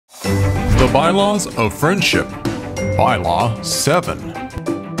The Bylaws of Friendship, Bylaw 7.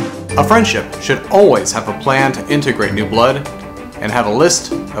 A friendship should always have a plan to integrate new blood and have a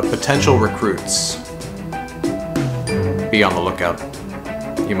list of potential recruits. Be on the lookout.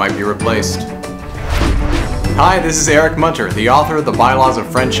 You might be replaced. Hi, this is Eric Munter, the author of The Bylaws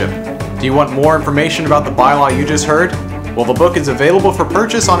of Friendship. Do you want more information about the bylaw you just heard? Well, the book is available for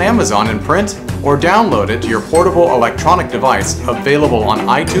purchase on Amazon in print, or download it to your portable electronic device, available on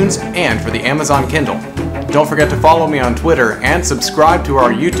iTunes and for the Amazon Kindle. Don't forget to follow me on Twitter and subscribe to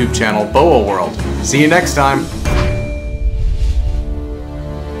our YouTube channel, BOWA World. See you next time!